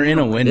 now. They're in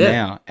a win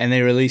now, and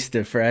they released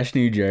the fresh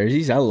new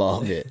jerseys. I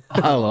love it.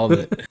 I love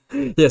it.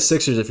 Yeah,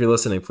 Sixers, if you're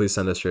listening, please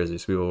send us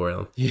jerseys. We will wear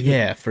them.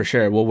 Yeah, for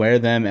sure. We'll wear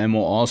them, and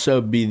we'll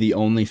also be the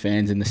only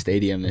fans in the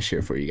stadium this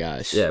year for you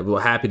guys. Yeah, we're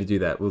happy to do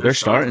that. They're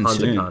starting tons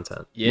soon. of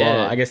content. Yeah,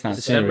 well, I guess not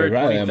December soon.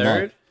 Right,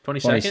 23rd,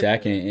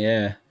 22nd.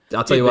 Yeah.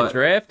 I'll tell you what. The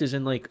draft is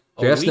in like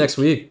a Draft's week. next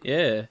week.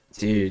 Yeah,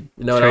 Dude,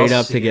 You know what trade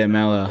else? up to get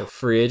Melo.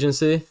 Free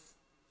agency.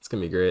 It's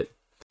gonna be great.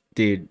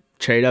 Dude,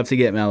 trade up to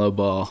get Melo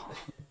Ball.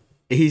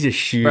 He's a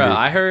shooter.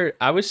 bro.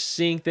 I was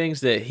seeing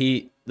things that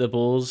the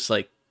Bulls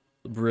like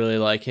really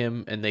like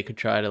him, and they could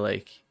try to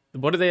like.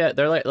 What are they at?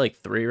 They're like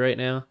 3 right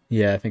now.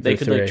 Yeah, I think They they're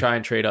could 3. like try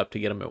and trade up to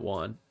get him at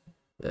 1.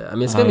 Yeah, I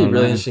mean it's gonna be a don't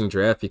really know. interesting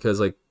draft because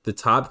like the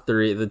top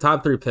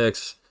three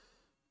picks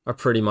are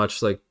pretty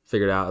much like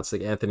figured out. It's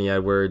like Anthony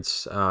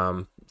Edwards,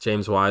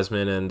 James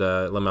Wiseman, and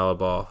LaMelo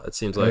Ball. It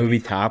seems like Obi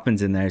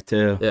Toppin's in there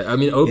too. yeah, I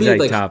mean Obi He's,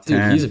 like top dude,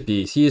 10. he's a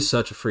beast. He is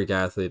such a freak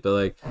athlete, but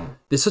like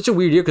it's such a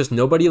weird year because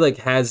nobody like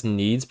has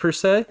needs per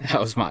se. That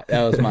was my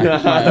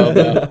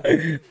elbow.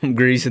 I'm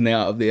greasing the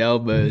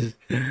elbows.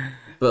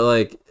 But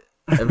like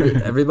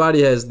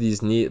everybody has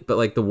these needs. But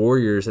like the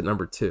Warriors at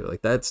number 2,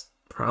 like that's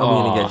probably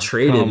gonna Aw, get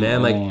traded, come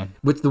man. Like on.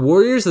 with the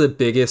Warriors are the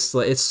biggest.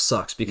 Like it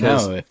sucks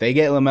because. No, if they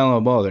get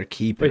LaMelo Ball, they're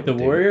keeping. Wait, the him,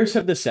 dude. Warriors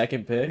have the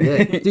 2nd pick.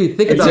 Yeah, dude,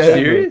 think Are you about that.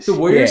 serious? The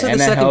Warriors Yeah, have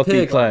the and a second healthy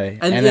pick, Clay,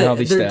 and, and a yeah,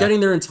 healthy they're Steph. getting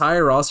their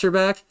entire roster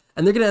back,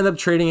 and they're gonna end up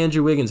trading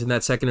Andrew Wiggins in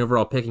that 2nd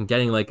overall pick and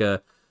getting like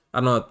a. I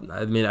don't know.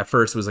 I mean, at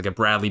first it was like a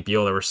Bradley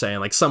Beal that were saying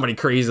like somebody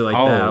crazy like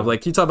that. Oh.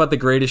 Like you talk about the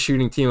greatest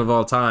shooting team of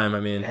all time. I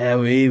mean,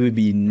 Hell, he would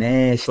be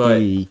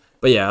nasty.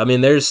 but yeah, I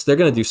mean, they're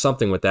gonna do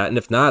something with that, and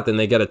if not, then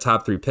they get a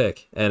top 3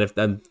 pick, and if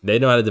then they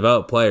know how to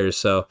develop players.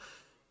 So,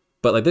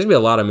 but like, there's gonna be a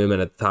lot of movement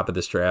at the top of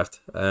this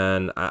draft,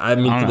 and I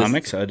mean, I'm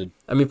excited.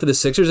 I mean, for the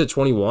Sixers at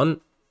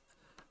 21,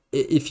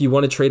 if you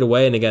want to trade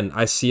away, and again,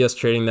 I see us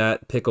trading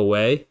that pick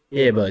away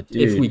Yeah, but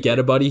dude, if we get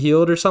a Buddy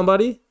Hield or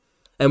somebody,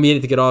 and we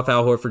need to get off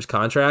Al Horford's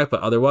contract.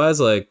 But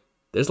otherwise, like,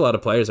 there's a lot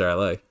of players there I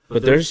like.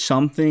 but there's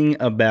something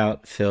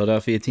about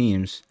Philadelphia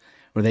teams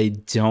where they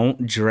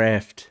don't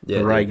draft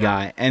the right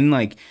guy, and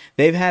like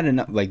they've had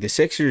enough. Like the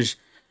Sixers,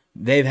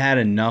 they've had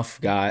enough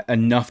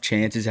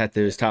chances at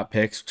those top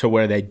picks to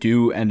where they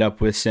do end up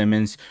with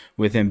Simmons,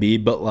 with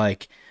Embiid, but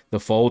like the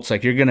Fultz,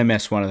 like you're gonna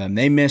miss one of them.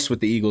 They miss with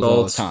the Eagles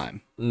all the Fultz,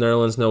 time.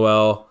 Nerlens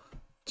Noel.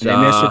 They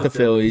miss with the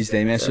Phillies.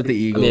 They miss with the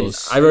I mean,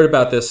 Eagles. I wrote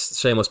about this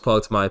shameless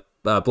plug to my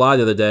blog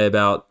the other day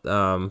about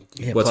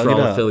what's plug wrong it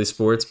with up. Philly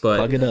sports, but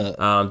Plug it up.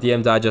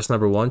 DM Digest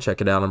 #1, check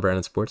it out on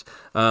Brandon Sports.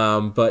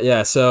 But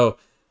yeah, so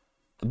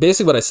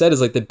basically what I said is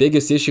like the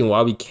biggest issue and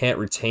why we can't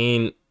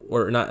retain,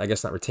 or not, I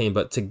guess not retain,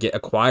 but to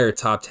acquire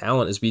top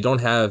talent is we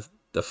don't have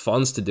the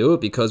funds to do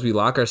it because we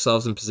lock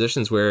ourselves in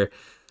positions where,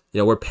 you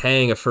know, we're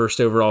paying a 1st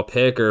overall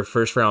pick or a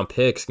 1st round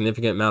pick,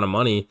 significant amount of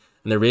money,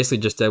 and they're basically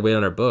just dead weight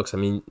on our books. I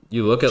mean,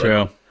 you look at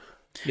True.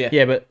 like,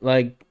 Yeah, but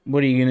like,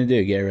 what are you gonna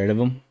do? Get rid of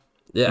them?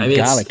 yeah, I You mean,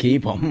 gotta it's,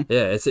 keep them.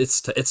 yeah,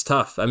 it's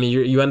tough. I mean,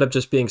 you end up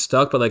just being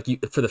stuck. But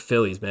like for the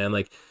Phillies, man,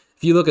 like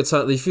if you look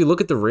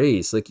at the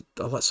Rays, like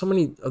so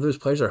many of those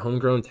players are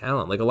homegrown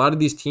talent. Like a lot of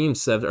these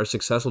teams are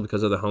successful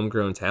because of the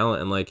homegrown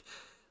talent, and like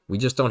we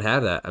just don't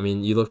have that. I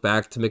mean, you look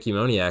back to Mickey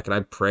Moniak, and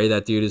I pray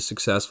that dude is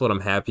successful, and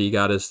I'm happy he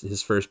got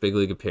his first big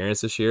league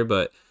appearance this year.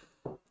 But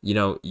you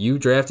know, you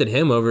drafted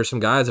him over some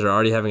guys that are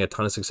already having a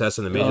ton of success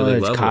in the major league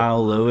It's level.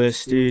 Kyle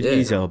Lewis, dude. Yeah.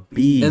 He's a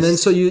beast. And then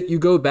so you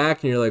go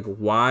back and you're like,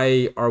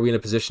 why are we in a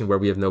position where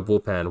we have no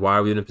bullpen? Why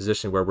are we in a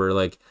position where we're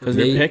like, because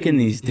they're picking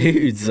these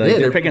dudes, like Yeah, they're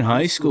they're- picking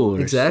high schoolers.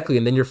 exactly,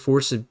 and then you're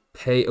forced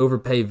to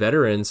overpay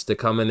veterans to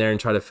come in there and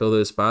try to fill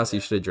those spots you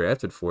should have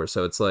drafted for.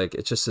 So it's like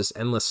it's just this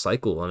endless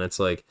cycle, and it's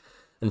like,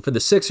 and for the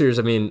Sixers,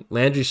 I mean,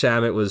 Landry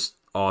Shamet was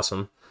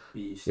awesome.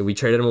 Yeah, we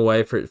traded him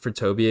away for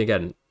Toby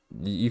again.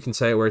 You can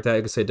say it worked out,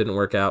 you can say it didn't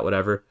work out,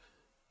 whatever.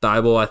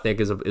 Thibault, I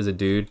think, is a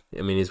dude.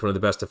 I mean, he's one of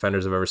the best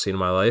defenders I've ever seen in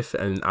my life,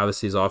 and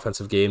obviously his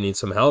offensive game needs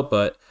some help.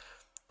 But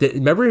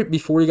remember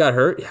before he got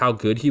hurt, how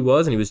good he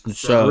was, and he was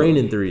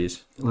raining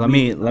threes. Let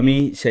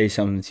me say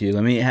something to you.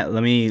 Let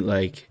me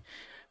like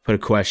put a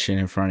question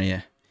in front of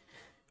you.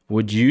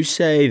 Would you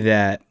say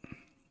that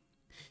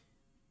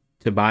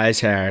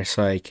Tobias Harris,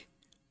 like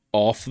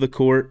off the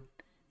court,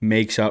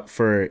 makes up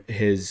for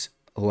his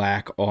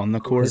lack on the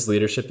court? His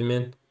leadership, you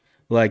mean?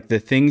 Like the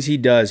things he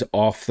does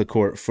off the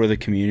court for the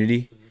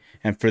community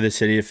and for the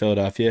city of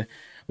Philadelphia,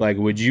 like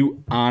would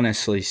you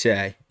honestly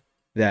say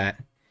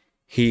that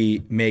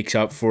he makes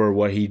up for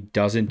what he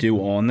doesn't do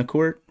on the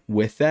court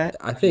with that?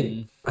 I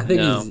think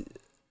No. he's.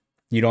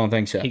 You don't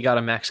think so? He got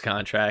a max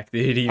contract,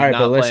 dude. He's All right, not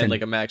but playing listen,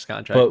 like a max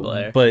contract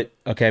player.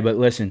 but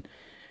listen,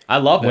 I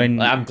love him.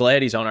 when- I'm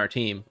glad he's on our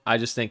team. I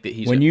just think that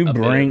he's when a you bit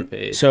bring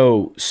overpaid.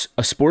 so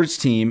a sports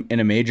team in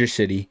a major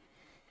city,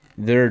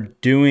 they're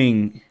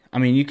doing, I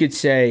mean, you could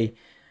say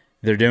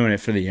they're doing it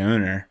for the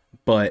owner,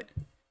 but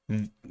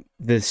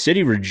the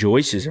city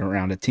rejoices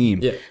around a team.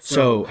 Yeah.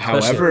 So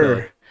Especially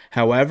Philly.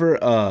 however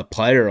a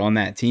player on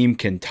that team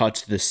can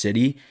touch the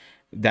city,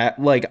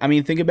 that, like, I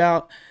mean, think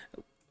about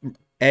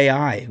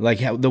AI, like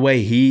the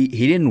way he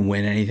didn't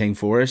win anything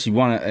for us. He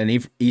won an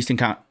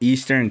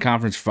Eastern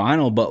Conference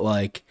final, but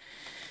like,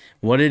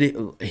 what did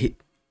he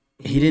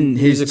didn't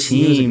his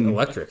team he was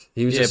electric.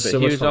 He was just so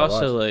much fun to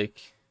watch.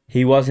 Like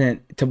he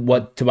wasn't to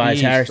what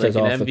Tobias Harris does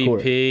like off an the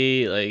court.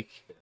 MVP, like.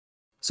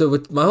 So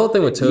with my whole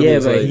thing with Toby,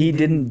 but like, he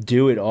didn't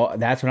do it all.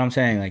 That's what I'm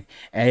saying. Like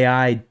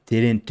AI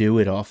didn't do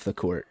it off the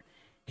court.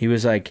 He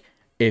was like,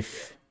 he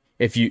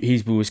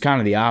was kind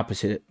of the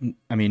opposite.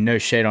 I mean, no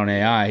shade on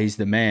AI. He's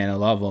the man. I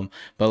love him.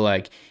 But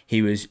like,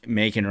 he was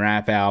making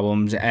rap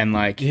albums and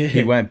like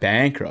he went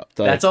bankrupt.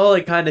 Like, that's all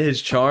like kind of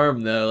his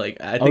charm though. Like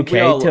I think we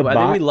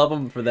love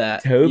him for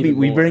that. Toby,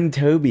 we bring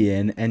Toby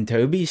in, and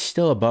Toby's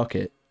still a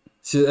bucket.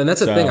 So, and that's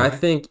the thing. I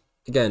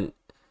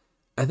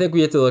think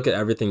we have to look at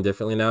everything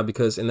differently now,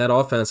 because in that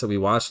offense that we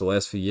watched the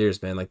last few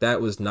years, man, like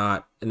that was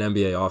not an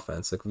NBA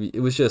offense. Like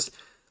it was just,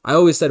 I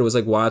always said it was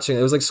like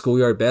it was like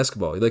schoolyard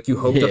basketball. Like you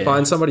hope to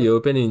find somebody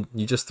open and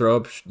you just throw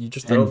up.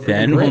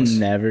 Ben will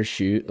never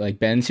shoot. Like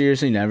Ben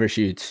seriously never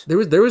shoots.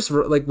 There was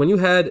like when you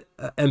had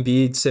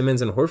Embiid,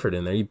 Simmons, and Horford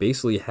in there, you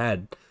basically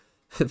had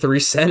 3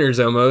 centers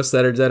almost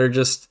that are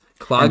just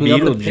clogging up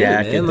the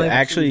paint, man. Like,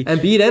 actually,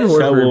 Embiid and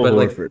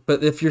Horford,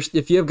 but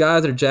if you have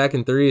guys that are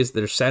jacking threes,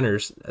 that are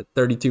centers at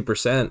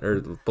 32%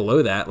 or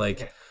below that,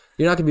 like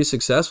you're not gonna be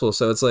successful.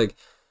 So it's like,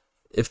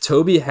 if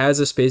Toby has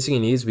the spacing he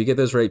needs, we get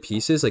those right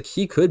pieces, like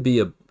he could be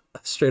a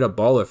straight up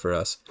baller for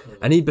us.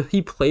 And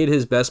he played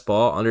his best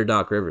ball under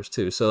Doc Rivers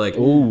too. So like,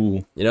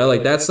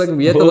 like that's like,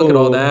 we have to look at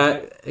all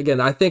that. Again,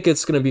 I think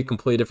it's going to be a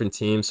completely different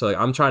team. So like,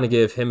 I'm trying to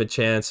give him a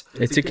chance.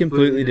 It's a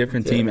completely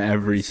different team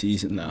every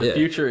season though. The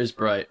future is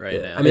bright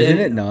now. I mean, isn't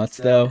it nuts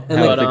though?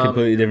 And like, a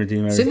completely different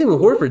team. Same thing with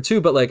Horford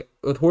too. But like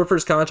with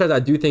Horford's contract, I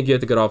do think you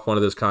have to get off one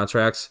of those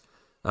contracts,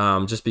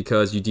 just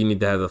because you do need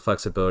to have the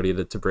flexibility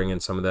to bring in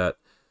some of that.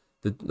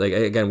 Like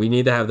again, we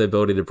need to have the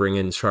ability to bring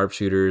in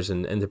sharpshooters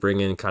and to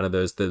bring in kind of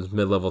those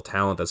mid-level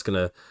talent that's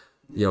gonna,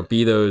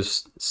 be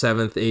those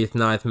 7th, 8th,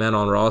 9th men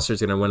on rosters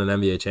gonna win an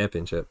NBA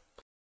championship.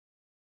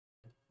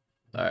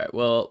 All right,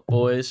 well,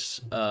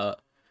 boys,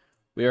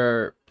 we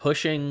are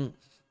pushing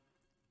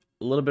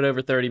a little bit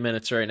over 30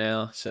 minutes right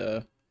now,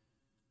 so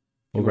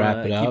we'll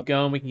wrap it up. Keep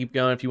going. We can keep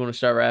going. If you want to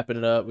start wrapping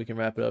it up, we can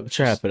wrap it up. Let's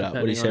wrap it up.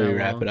 What do you say we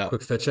wrap it up?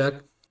 Quick fit check.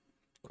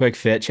 Quick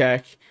fit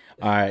check.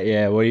 All right,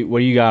 yeah. What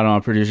do you got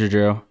on, producer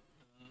Drew?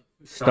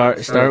 Start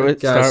with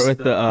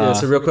the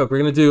so real quick, we're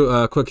gonna do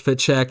a quick fit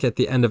check at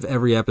the end of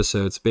every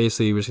episode. So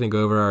basically we're just gonna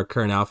go over our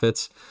current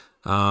outfits.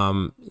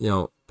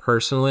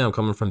 Personally, I'm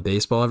coming from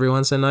baseball every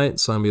Wednesday night,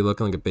 so I'm gonna be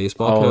looking like a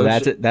baseball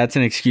coach. That's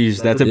an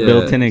excuse. That's a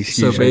built-in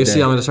excuse. So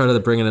basically, I'm gonna start to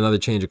bring in another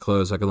change of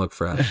clothes so I can look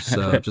fresh.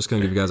 So I'm just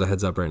gonna give you guys a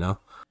heads up right now.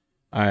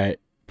 All right,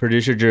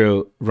 producer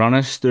Drew, run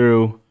us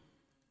through.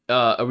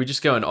 Are we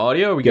just going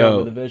audio or are we going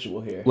with the visual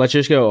here? Let's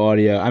just go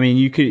audio. I mean,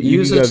 you can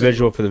go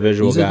visual for the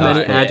visual guy. Use as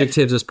many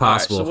adjectives as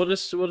possible. All right,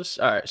 so we'll just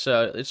all right,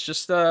 so it's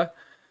just a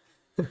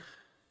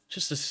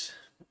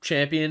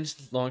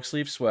Champions long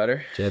sleeve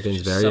sweater.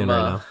 Champions very in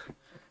right now.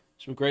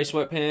 Some gray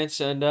sweatpants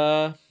and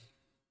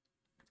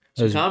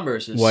some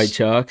Converses. White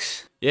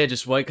Chucks. Yeah,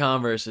 just white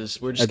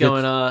Converses. We're just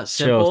going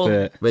simple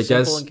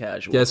and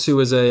casual. Guess who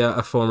was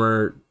a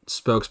former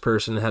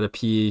spokesperson and had a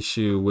PE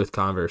shoe with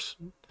Converse?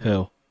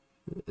 Who?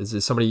 Is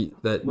it somebody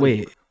that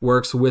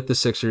works with the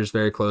Sixers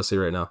very closely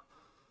right now?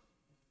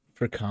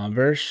 For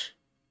Converse?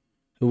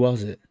 Who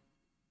was it?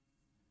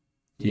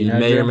 He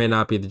may or may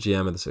not be the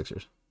GM of the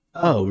Sixers.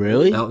 Oh,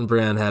 really? Elton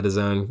Brand had his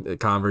own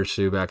Converse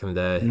shoe back in the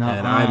day, and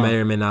I may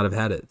or may not have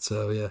had it.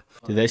 So, yeah.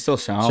 Do they still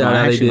sell them?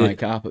 I actually might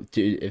cop it.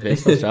 Dude, if they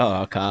still sell,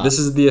 I'll cop. This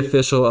is the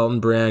official Elton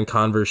Brand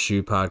Converse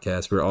shoe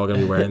podcast. We're all going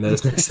to be wearing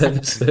those next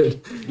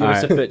episode. Give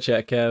us a fit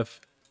check, Kev.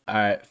 All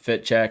right,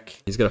 fit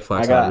check. He's gonna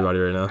flex on everybody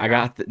right now. I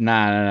got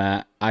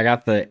the I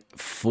got the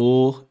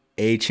full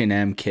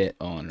H&M kit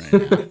on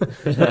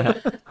right now.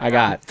 I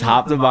got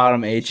top to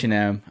bottom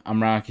H&M.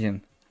 I'm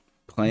rocking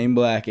plain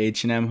black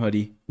H&M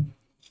hoodie.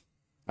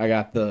 I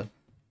got the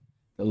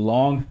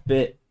long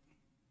fit.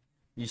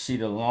 You see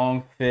the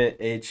long fit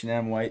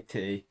H&M white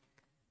tee.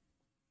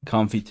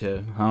 Comfy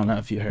too. I don't know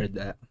if you heard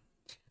that.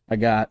 I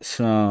got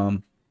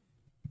some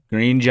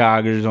green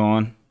joggers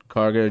on,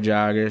 cargo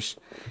joggers.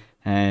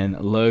 And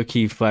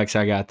low-key flex,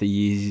 I got the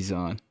Yeezys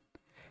on.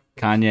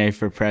 Kanye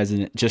for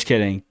president. Just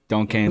kidding.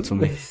 Don't cancel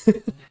me.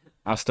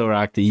 I'll still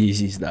rock the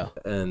Yeezys, though.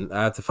 And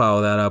I have to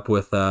follow that up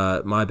with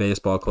my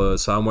baseball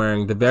clothes. So I'm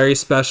wearing the very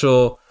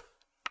special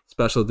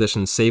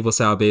edition Save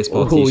LaSalle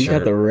baseball t-shirt. You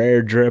got the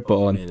rare drip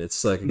on. I mean,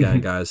 it's like,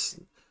 again, guys,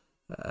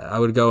 I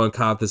would go and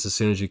cop this as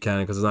soon as you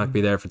can because it's not going to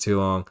be there for too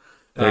long.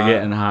 They're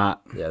getting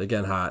hot. Yeah, they're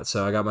getting hot.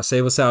 So I got my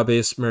Save LaSalle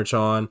base merch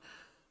on.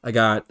 I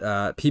got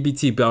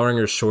PBT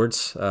Bellringer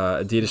shorts,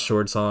 Adidas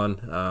shorts on.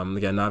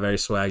 Again, not very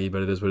swaggy,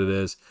 but it is what it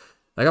is.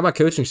 I got my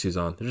coaching shoes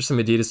on. They're just some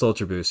Adidas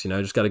Ultra Boost.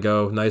 Just got to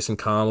go nice and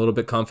calm, a little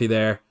bit comfy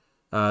there.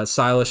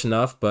 Stylish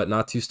enough, but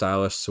not too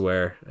stylish to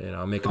where,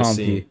 I'm making a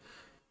scene.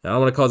 I don't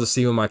want to cause a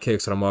scene with my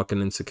kicks when I'm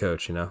walking into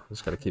coach,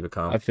 Just got to keep it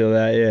calm. I feel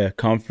that, yeah.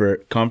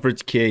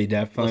 Comfort's key,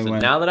 definitely. Listen,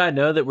 now that I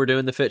know that we're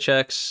doing the fit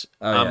checks,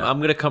 I'm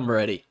going to come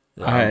ready.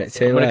 All right,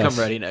 say I'm gonna less. come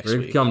ready next We're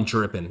week. come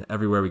dripping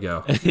everywhere we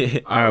go.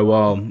 All right,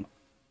 well,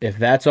 if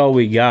that's all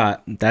we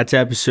got, that's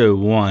episode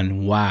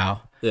 1.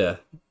 Wow. Yeah.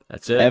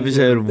 That's it.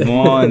 Episode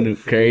 1,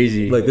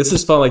 crazy. Like, this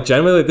is fun. Like,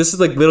 generally, this is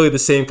like literally the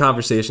same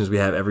conversations we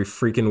have every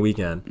freaking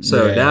weekend.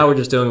 So Yeah. now we're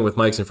just doing it with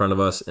mics in front of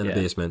us in the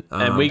basement.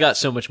 And we got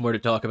so much more to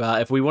talk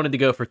about. If we wanted to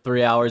go for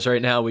 3 hours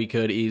right now, we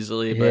could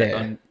easily, but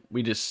Yeah.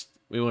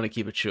 we want to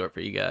keep it short for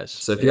you guys.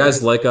 So if you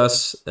guys like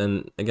us,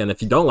 and again,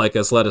 if you don't like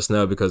us, let us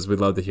know, because we'd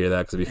love to hear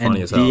that, because it'd be funny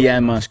And as hell.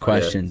 DM us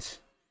questions.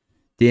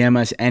 DM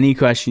us any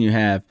question you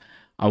have.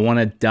 I want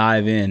to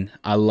dive in.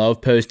 I love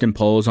posting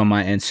polls on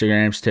my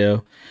Instagrams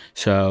too.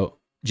 So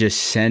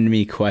just send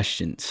me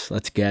questions.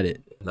 Let's get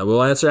it. Now,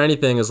 we'll answer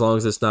anything as long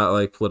as it's not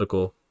like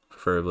political,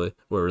 preferably.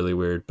 We're really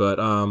weird. But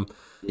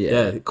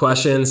yeah,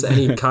 questions,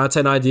 any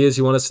content ideas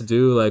you want us to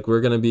do, like,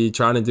 we're going to be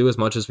trying to do as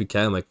much as we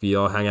can. Like, we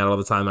all hang out all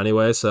the time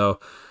anyway, so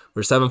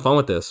we're just having fun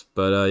with this.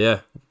 But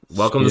yeah,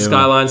 welcome to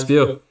Skyline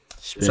Spew.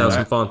 Let's have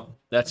some fun.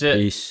 That's it.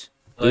 Peace.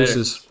 Later.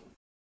 Deuces.